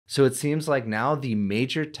So it seems like now the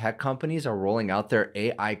major tech companies are rolling out their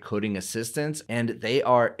AI coding assistants, and they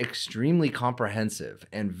are extremely comprehensive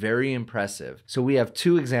and very impressive. So we have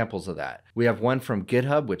two examples of that. We have one from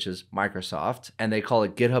GitHub, which is Microsoft, and they call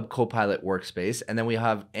it GitHub CoPilot Workspace. And then we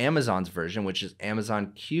have Amazon's version, which is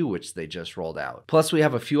Amazon Q, which they just rolled out. Plus, we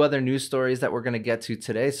have a few other news stories that we're going to get to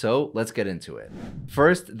today. So let's get into it.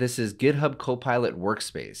 First, this is GitHub CoPilot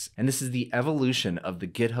Workspace, and this is the evolution of the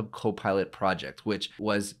GitHub Copilot project, which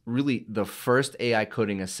was really the first AI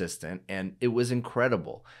coding assistant, and it was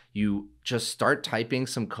incredible. You just start typing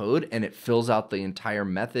some code and it fills out the entire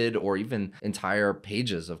method or even entire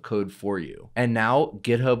pages of code for you. And now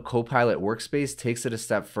GitHub Copilot Workspace takes it a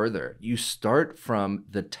step further. You start from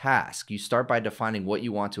the task. You start by defining what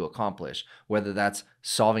you want to accomplish, whether that's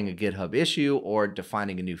solving a GitHub issue or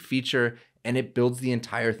defining a new feature, and it builds the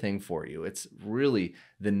entire thing for you. It's really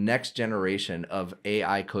the next generation of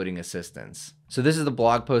AI coding assistants. So this is the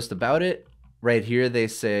blog post about it. Right here, they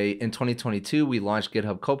say, in 2022, we launched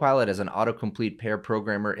GitHub Copilot as an autocomplete pair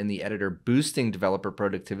programmer in the editor, boosting developer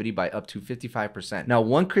productivity by up to 55%. Now,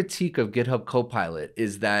 one critique of GitHub Copilot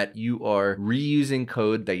is that you are reusing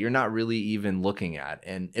code that you're not really even looking at,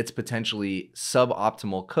 and it's potentially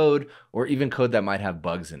suboptimal code or even code that might have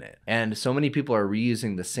bugs in it. And so many people are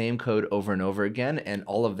reusing the same code over and over again, and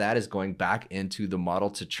all of that is going back into the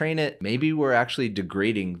model to train it. Maybe we're actually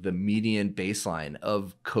degrading the median baseline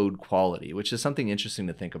of code quality, which is something interesting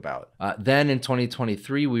to think about. Then in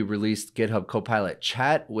 2023, we released GitHub Copilot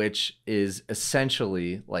Chat, which is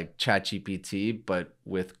essentially like ChatGPT, but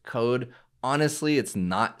with code. Honestly, it's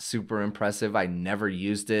not super impressive. I never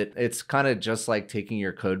used it. It's kind of just like taking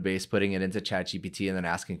your code base, putting it into ChatGPT, and then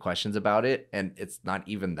asking questions about it. And it's not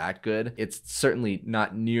even that good. It's certainly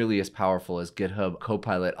not nearly as powerful as GitHub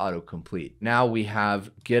Copilot Autocomplete. Now we have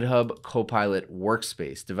GitHub Copilot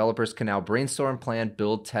Workspace. Developers can now brainstorm, plan,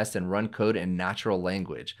 build, test, and run code in natural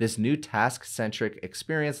language. This new task-centric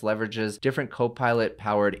experience leverages different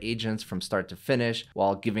Copilot-powered agents from start to finish,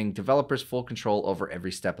 while giving developers full control over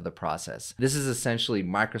every step of the process. This is essentially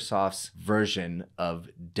Microsoft's version of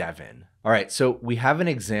Devin. All right, so we have an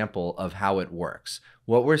example of how it works.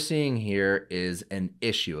 What we're seeing here is an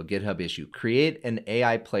issue, a GitHub issue. Create an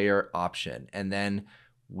AI player option, and then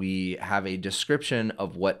we have a description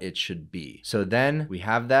of what it should be. So then we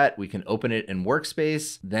have that, we can open it in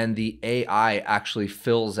Workspace. Then the AI actually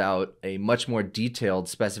fills out a much more detailed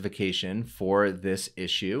specification for this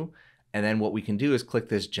issue. And then what we can do is click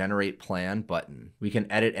this Generate Plan button. We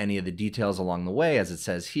can edit any of the details along the way, as it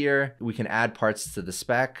says here. We can add parts to the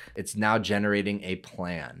spec. It's now generating a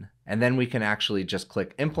plan. And then we can actually just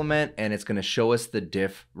click Implement, and it's going to show us the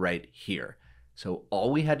diff right here. So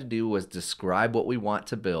all we had to do was describe what we want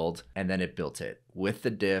to build, and then it built it with the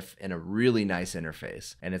diff in a really nice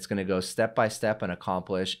interface. And it's going to go step by step and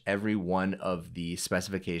accomplish every one of the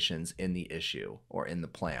specifications in the issue or in the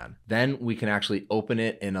plan. Then we can actually open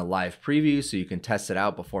it in a live preview so you can test it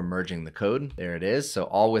out before merging the code. There it is. So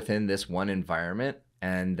all within this one environment.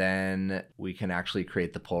 And then we can actually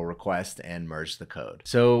create the pull request and merge the code.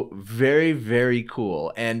 So very, very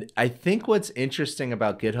cool. And I think what's interesting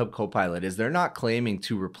about GitHub Copilot is they're not claiming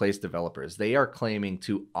to replace developers. They are claiming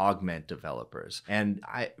to augment developers. And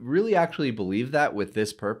I really actually believe that with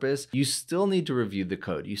this purpose. You still need to review the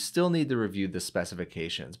code. You still need to review the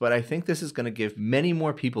specifications. But I think this is going to give many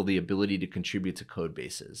more people the ability to contribute to code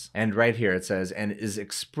bases. And right here it says, and is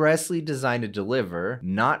expressly designed to deliver,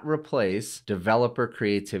 not replace, developer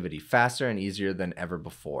creativity faster and easier than ever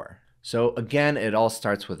before. So again, it all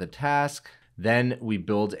starts with a task. Then we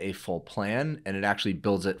build a full plan, and it actually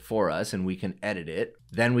builds it for us, and we can edit it.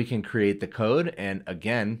 Then we can create the code, and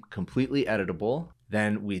again, completely editable.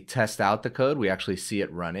 Then we test out the code. We actually see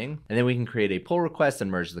it running, and then we can create a pull request and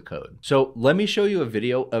merge the code. So let me show you a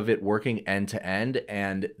video of it working end to end.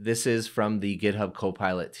 And this is from the GitHub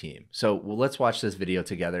Copilot team. So let's watch this video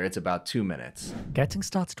together. It's about 2 minutes. Getting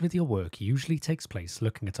started with your work usually takes place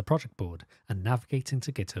looking at a project board and navigating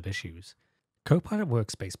to GitHub issues. Copilot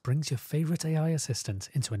Workspace brings your favorite AI assistant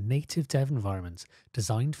into a native dev environment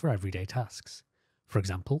designed for everyday tasks. For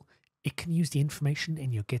example, it can use the information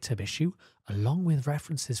in your GitHub issue along with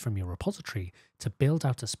references from your repository to build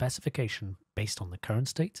out a specification based on the current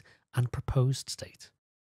state and proposed state.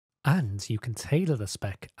 And you can tailor the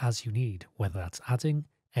spec as you need, whether that's adding,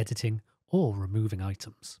 editing, or removing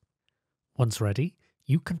items. Once ready,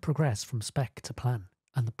 you can progress from spec to plan,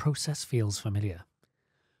 and the process feels familiar.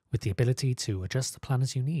 With the ability to adjust the plan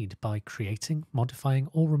as you need by creating, modifying,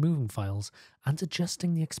 or removing files and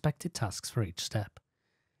adjusting the expected tasks for each step.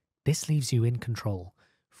 This leaves you in control,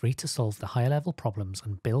 free to solve the higher level problems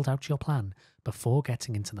and build out your plan before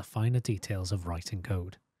getting into the finer details of writing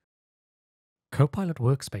code. CoPilot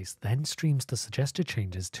Workspace then streams the suggested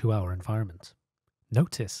changes to our environment.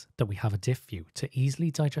 Notice that we have a diff view to easily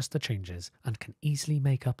digest the changes and can easily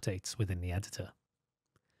make updates within the editor.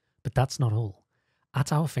 But that's not all.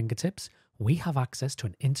 At our fingertips, we have access to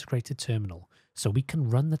an integrated terminal, so we can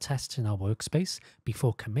run the tests in our workspace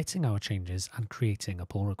before committing our changes and creating a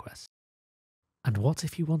pull request. And what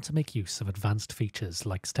if you want to make use of advanced features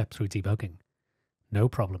like step-through debugging? No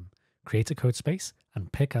problem. Create a code space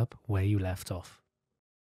and pick up where you left off.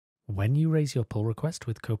 When you raise your pull request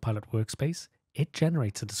with CoPilot Workspace, it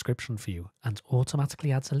generates a description for you and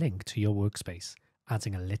automatically adds a link to your workspace,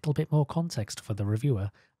 adding a little bit more context for the reviewer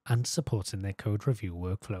and supporting their code review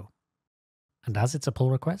workflow. And as it's a pull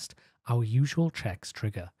request, our usual checks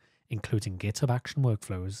trigger, including GitHub action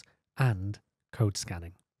workflows and code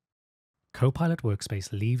scanning. CoPilot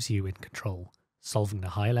Workspace leaves you in control, solving the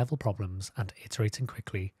high-level problems and iterating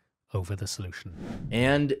quickly over the solution.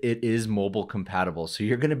 And it is mobile compatible, so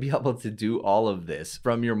you're going to be able to do all of this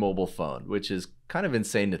from your mobile phone, which is kind of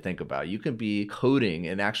insane to think about. You can be coding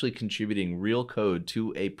and actually contributing real code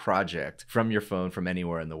to a project from your phone from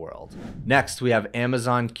anywhere in the world. Next, we have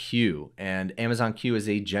Amazon Q, and Amazon Q is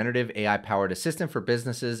a generative AI-powered assistant for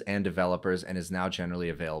businesses and developers and is now generally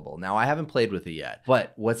available. Now, I haven't played with it yet,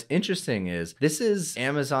 but what's interesting is this is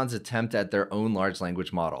Amazon's attempt at their own large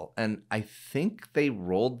language model, and I think they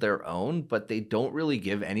rolled their own, but they don't really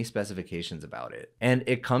give any specifications about it. And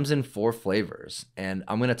it comes in 4 flavors, and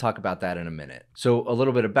I'm going to talk about that in a minute. So a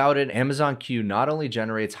little bit about it, Amazon Q not only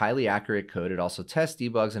generates highly accurate code, it also tests,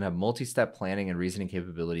 debugs, and have multi-step planning and reasoning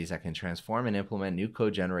capabilities that can transform and implement new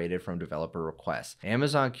code generated from developer requests.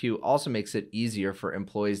 Amazon Q also makes it easier for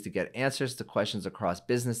employees to get answers to questions across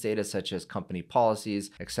business data such as company policies,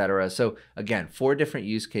 etc. So again, 4 different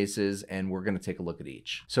use cases, and we're going to take a look at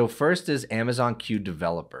each. So first is Amazon Q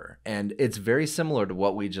Developer, and it's very similar to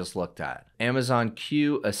what we just looked at. Amazon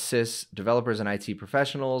Q assists developers and IT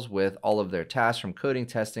professionals with all of their tasks, from coding,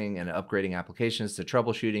 testing, and upgrading applications to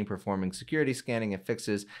troubleshooting, performing security scanning and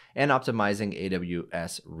fixes, and optimizing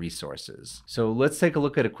AWS resources. So let's take a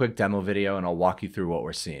look at a quick demo video and I'll walk you through what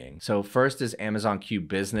we're seeing. So first is Amazon Q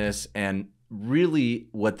Business, and really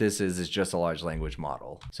what this is just a large language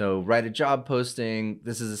model. So write a job posting.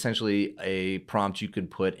 This is essentially a prompt you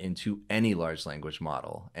could put into any large language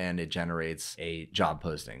model and it generates a job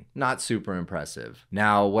posting. Not super impressive.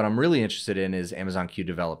 Now, what I'm really interested in is Amazon Q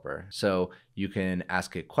Developer. So you can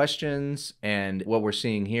ask it questions, and what we're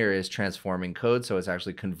seeing here is transforming code, so it's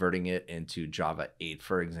actually converting it into Java 8,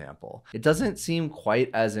 for example. It doesn't seem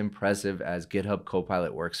quite as impressive as GitHub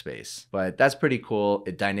Copilot Workspace, but that's pretty cool.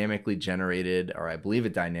 It dynamically generated, or I believe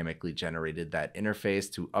it dynamically generated that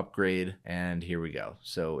interface to upgrade, and here we go.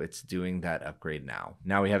 So it's doing that upgrade now.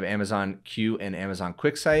 Now we have Amazon Q and Amazon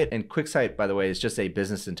QuickSight, and QuickSight, by the way, is just a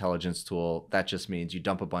business intelligence tool. That just means you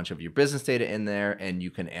dump a bunch of your business data in there and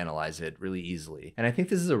you can analyze it really easily. And I think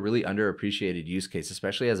this is a really underappreciated use case,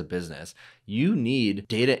 especially as a business. You need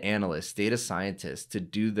data analysts, data scientists to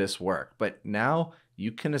do this work. But now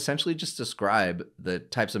you can essentially just describe the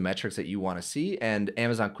types of metrics that you want to see, and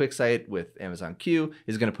Amazon QuickSight with Amazon Q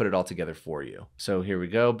is going to put it all together for you. So here we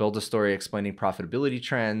go, build a story explaining profitability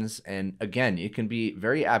trends. And again, it can be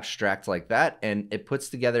very abstract like that, and it puts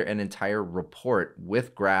together an entire report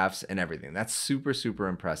with graphs and everything. That's super, super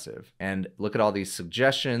impressive. And look at all these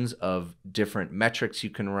suggestions of different metrics you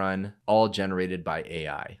can run, all generated by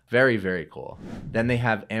AI. Very, very cool. Then they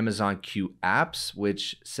have Amazon Q Apps,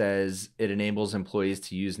 which says it enables employees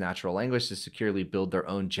to use natural language to securely build their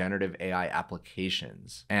own generative AI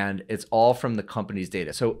applications. And it's all from the company's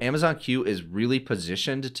data. So Amazon Q is really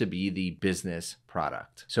positioned to be the business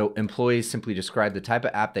product. So employees simply describe the type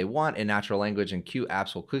of app they want in natural language, and Q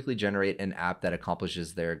Apps will quickly generate an app that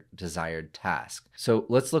accomplishes their desired task. So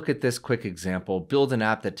let's look at this quick example. Build an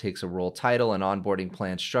app that takes a role title and onboarding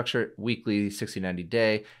plan structure, weekly, 60-90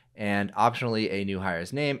 day, and optionally a new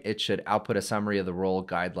hire's name. It should output a summary of the role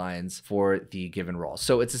guidelines for the given role.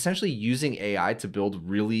 So it's essentially using AI to build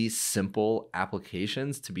really simple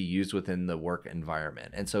applications to be used within the work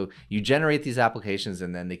environment. And so you generate these applications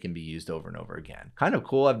and then they can be used over and over again. Kind of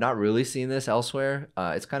cool. I've not really seen this elsewhere.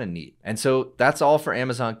 It's kind of neat. And so that's all for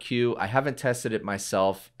Amazon Q. I haven't tested it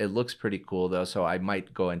myself. It looks pretty cool though, so I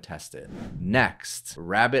might go and test it. Next,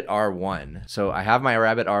 Rabbit R1. So I have my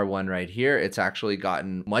Rabbit R1 right here. It's actually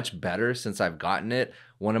gotten much better since I've gotten it.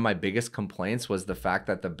 One of my biggest complaints was the fact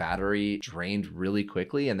that the battery drained really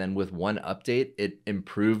quickly, and then with one update it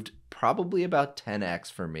improved probably about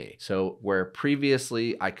 10x for me. So where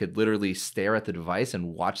previously I could literally stare at the device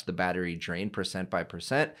and watch the battery drain percent by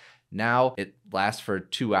percent, Now it lasts for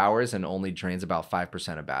 2 hours and only drains about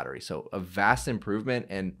 5% of battery. So a vast improvement,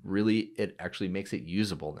 and really it actually makes it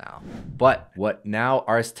usable now. But what now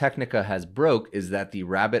Ars Technica has broke is that the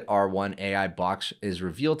Rabbit R1 AI box is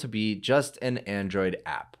revealed to be just an Android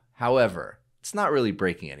app. However, it's not really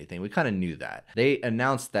breaking anything. We kind of knew that. They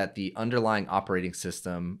announced that the underlying operating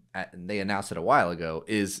system, they announced it a while ago,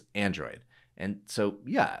 is Android. And so,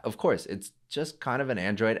 yeah, of course, it's just kind of an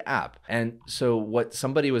Android app. And so what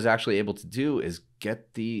somebody was actually able to do is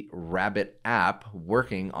get the Rabbit app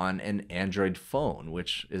working on an Android phone,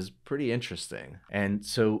 which is pretty interesting. And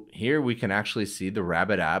so here we can actually see the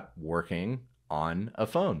Rabbit app working on a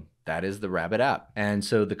phone. That is the Rabbit app. And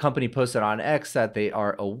so the company posted on X that they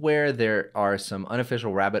are aware there are some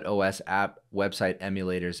unofficial Rabbit OS app website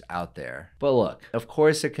emulators out there. But look, of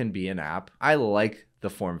course it can be an app. I like the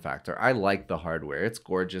form factor. I like the hardware. It's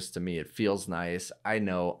gorgeous to me. It feels nice. I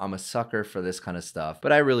know I'm a sucker for this kind of stuff,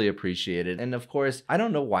 but I really appreciate it. And of course, I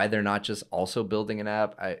don't know why they're not just also building an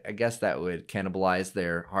app. I guess that would cannibalize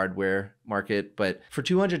their hardware market, but for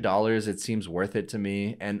 $200, it seems worth it to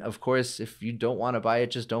me. And of course, if you don't want to buy it,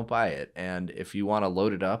 just don't buy it. And if you want to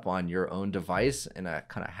load it up on your own device in a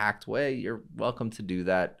kind of hacked way, you're welcome to do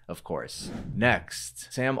that, of course.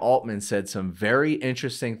 Next, Sam Altman said some very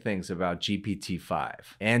interesting things about GPT-5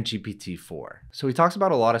 and GPT-4. So he talks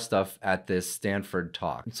about a lot of stuff at this Stanford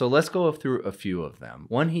talk. So let's go through a few of them.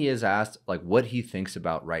 One, he is asked like what he thinks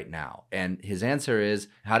about right now. And his answer is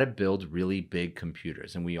how to build really big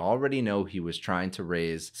computers. And we already know he was trying to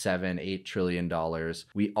raise $7-8 trillion.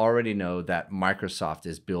 We already know that Microsoft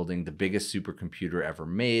is building the biggest supercomputer ever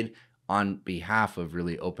made on behalf of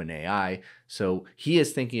really OpenAI. So he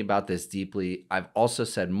is thinking about this deeply. I've also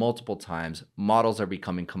said multiple times, models are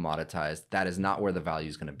becoming commoditized. That is not where the value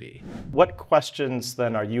is going to be. What questions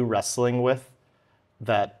then are you wrestling with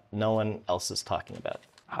that no one else is talking about?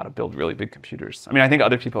 How to build really big computers. I mean, I think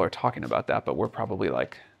other people are talking about that, but we're probably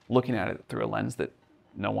like looking at it through a lens that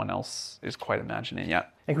no one else is quite imagining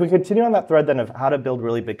yet. And can we continue on that thread then of how to build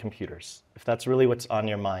really big computers, if that's really what's on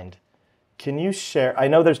your mind? Can you share, I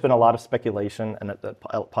know there's been a lot of speculation and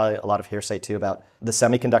probably a lot of hearsay too about the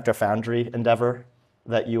semiconductor foundry endeavor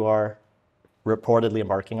that you are reportedly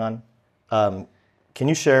embarking on. Can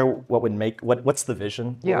you share what would make, what's the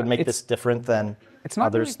vision? What would make this different than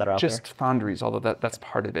others that are out there? It's not just foundries, although that's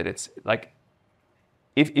part of it. It's like,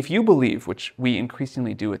 if you believe, which we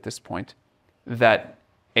increasingly do at this point, that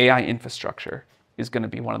AI infrastructure is going to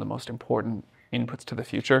be one of the most important inputs to the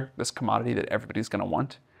future, this commodity that everybody's going to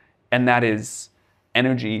want, and that is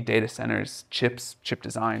energy, data centers, chips, chip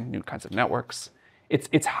design, new kinds of networks.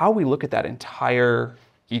 It's how we look at that entire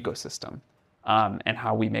ecosystem and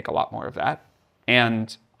how we make a lot more of that.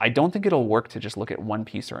 And I don't think it'll work to just look at one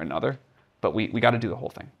piece or another, but we got to do the whole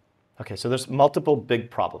thing. Okay, so there's multiple big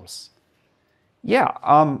problems. Yeah,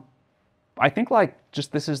 I think like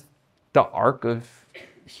just this is the arc of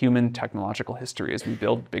human technological history as we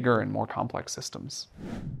build bigger and more complex systems.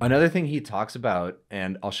 Another thing he talks about,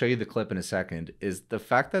 and I'll show you the clip in a second, is the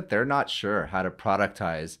fact that they're not sure how to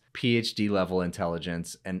productize PhD level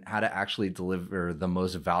intelligence and how to actually deliver the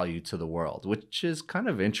most value to the world, which is kind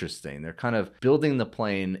of interesting. They're kind of building the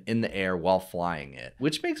plane in the air while flying it,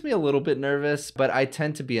 which makes me a little bit nervous, but I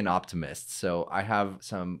tend to be an optimist. So I have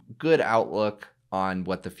some good outlook on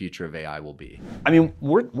what the future of AI will be. I mean,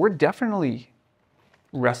 we're definitely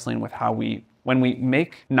wrestling with how when we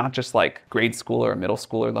make not just like grade school or middle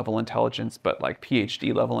schooler level intelligence, but like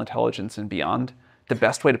PhD level intelligence and beyond, the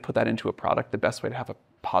best way to put that into a product, the best way to have a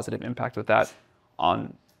positive impact with that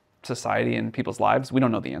on society and people's lives, we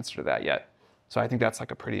don't know the answer to that yet. So I think that's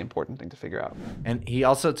like a pretty important thing to figure out. And he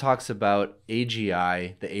also talks about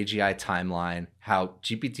AGI, the AGI timeline, how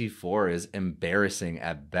GPT-4 is embarrassing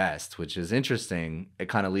at best, which is interesting. It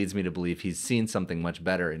kind of leads me to believe he's seen something much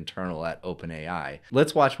better internal at OpenAI.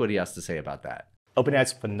 Let's watch what he has to say about that. OpenAI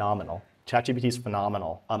is phenomenal. ChatGPT is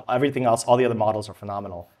phenomenal. Everything else, all the other models are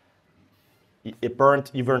phenomenal. You've earned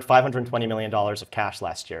 $520 million of cash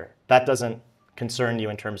last year. That doesn't concern you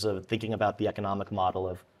in terms of thinking about the economic model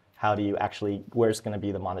of how do you actually, where's going to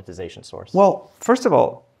be the monetization source? Well, first of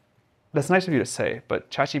all, that's nice of you to say,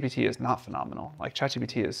 but ChatGPT is not phenomenal. Like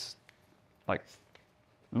ChatGPT is like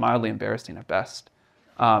mildly embarrassing at best.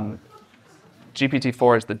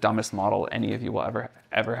 GPT-4 is the dumbest model any of you will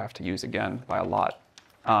ever have to use again by a lot.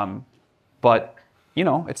 But you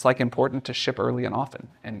know, it's like important to ship early and often,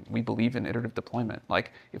 and we believe in iterative deployment.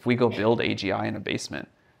 Like if we go build AGI in a basement,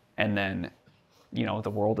 and then you know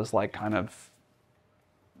the world is like kind of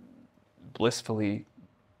blissfully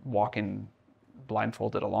walking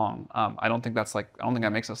blindfolded along. I don't think that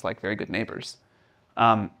makes us like very good neighbors.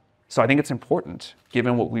 So I think it's important,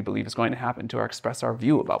 given what we believe is going to happen, to express our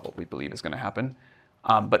view about what we believe is going to happen.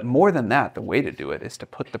 But more than that, the way to do it is to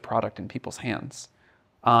put the product in people's hands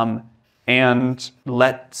and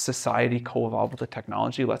let society co-evolve with the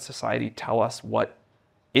technology. Let society tell us what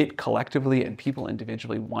it collectively and people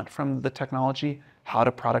individually want from the technology, how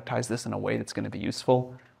to productize this in a way that's going to be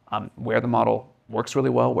useful, where the model works really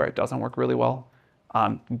well, where it doesn't work really well.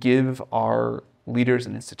 Give our leaders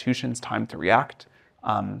and institutions time to react.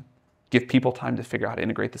 Give people time to figure out how to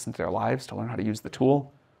integrate this into their lives, to learn how to use the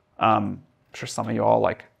tool. I'm sure some of you all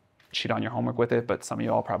cheat on your homework with it, but some of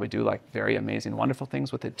you all probably do very amazing, wonderful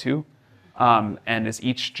things with it too. And as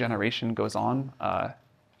each generation goes on,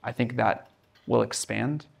 I think that will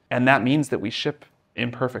expand. And that means that we ship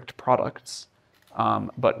imperfect products,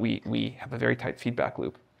 but we have a very tight feedback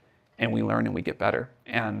loop, and we learn and we get better.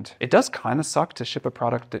 And it does kind of suck to ship a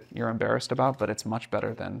product that you're embarrassed about, but it's much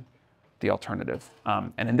better than the alternative.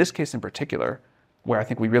 And in this case in particular, where I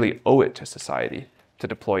think we really owe it to society to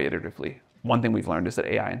deploy iteratively, one thing we've learned is that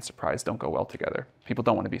AI and surprise don't go well together. People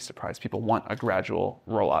don't want to be surprised. People want a gradual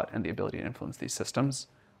rollout and the ability to influence these systems.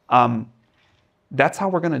 That's how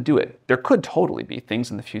we're going to do it. There could totally be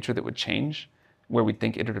things in the future that would change where we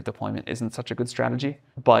think iterative deployment isn't such a good strategy,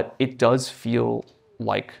 but it does feel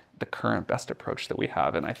like the current best approach that we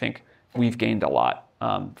have. And I think we've gained a lot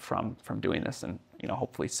from doing this, and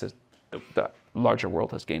hopefully the larger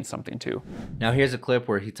world has gained something too. Now here's a clip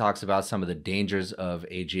where he talks about some of the dangers of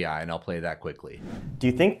AGI, and I'll play that quickly. Do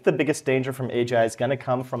you think the biggest danger from AGI is going to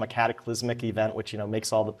come from a cataclysmic event which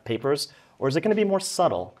makes all the papers, or is it going to be more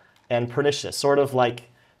subtle and pernicious, sort of like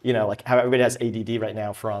how everybody has ADD right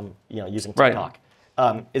now from using TikTok?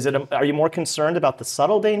 Right. Are you more concerned about the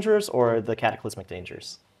subtle dangers or the cataclysmic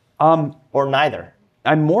dangers, or neither?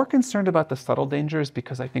 I'm more concerned about the subtle dangers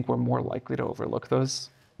because I think we're more likely to overlook those.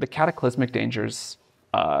 The cataclysmic dangers,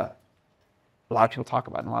 a lot of people talk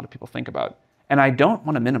about and a lot of people think about, and I don't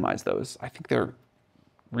want to minimize those. I think they're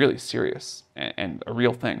really serious and a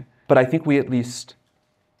real thing. But I think we at least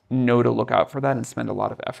know to look out for that and spend a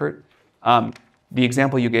lot of effort. The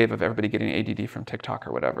example you gave of everybody getting ADD from TikTok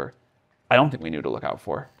or whatever, I don't think we knew to look out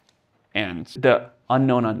for. And the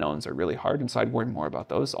unknown unknowns are really hard, and so I'd worry more about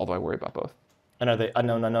those, although I worry about both. And are they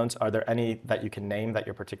unknown unknowns? Are there any that you can name that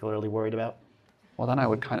you're particularly worried about? Well,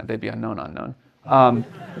 then they'd be unknown unknown.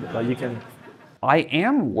 Well, you can. I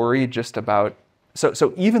am worried just about,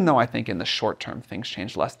 so even though I think in the short term things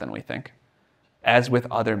change less than we think, as with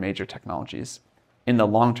other major technologies, in the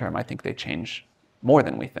long term I think they change more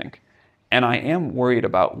than we think. And I am worried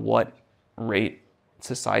about what rate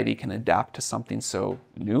society can adapt to something so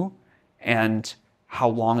new, and how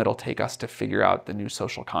long it'll take us to figure out the new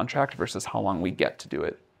social contract versus how long we get to do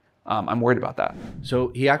it. I'm worried about that. So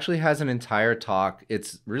he actually has an entire talk.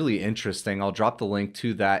 It's really interesting. I'll drop the link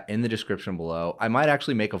to that in the description below. I might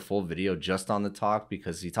actually make a full video just on the talk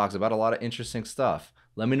because he talks about a lot of interesting stuff.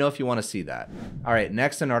 Let me know if you want to see that. All right,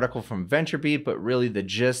 next an article from VentureBeat, but really the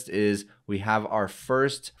gist is we have our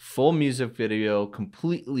first full music video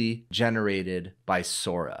completely generated by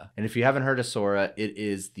Sora. And if you haven't heard of Sora, it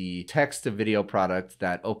is the text-to-video product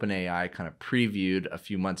that OpenAI kind of previewed a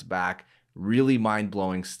few months back. Really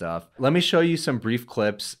mind-blowing stuff. Let me show you some brief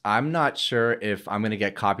clips. I'm not sure if I'm going to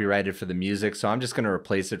get copyrighted for the music, so I'm just going to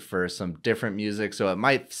replace it for some different music. So it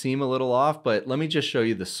might seem a little off, but let me just show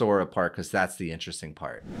you the Sora part because that's the interesting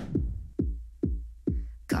part.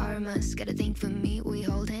 Karma's got a thing for me. We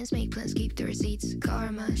hold hands, make plans, keep the receipts.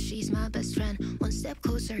 Karma, she's my best friend. One step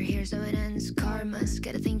closer, here's how it ends. Karma's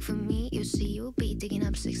got a thing for me. You see, you'll be digging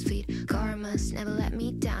up 6 feet. Karma's never let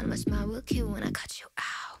me down. My smile will kill when I cut you out.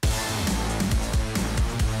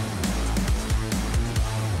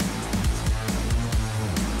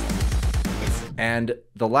 And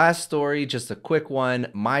the last story, just a quick one.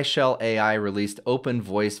 MyShell AI released Open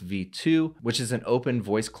Voice V2, which is an open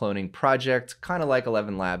voice cloning project, kind of like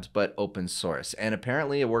 11 Labs, but open source. And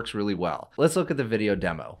apparently it works really well. Let's look at the video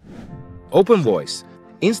demo. Open Voice.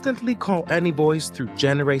 Instantly call any voice through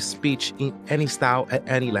generate speech in any style at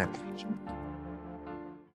any language.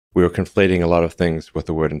 We are conflating a lot of things with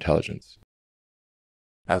the word intelligence.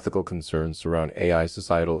 Ethical concerns surround AI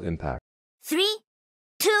societal impact. 3,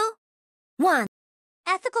 2, 1.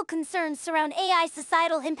 Ethical concerns surround AI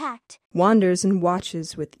societal impact. Wanders and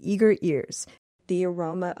watches with eager ears. The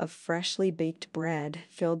aroma of freshly baked bread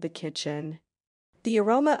filled the kitchen. The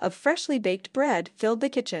aroma of freshly baked bread filled the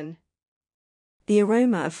kitchen. The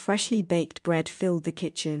aroma of freshly baked bread filled the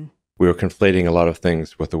kitchen. We are conflating a lot of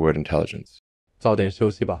things with the word intelligence. 早点休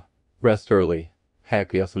息吧 Rest early.早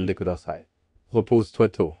く休んでください Repose-toi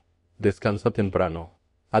tôt. Descansa temprano.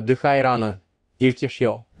 A dejar irti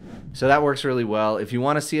So that works really well. If you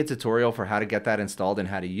want to see a tutorial for how to get that installed and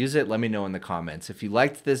how to use it, let me know in the comments. If you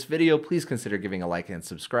liked this video, please consider giving a like and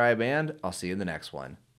subscribe, and I'll see you in the next one.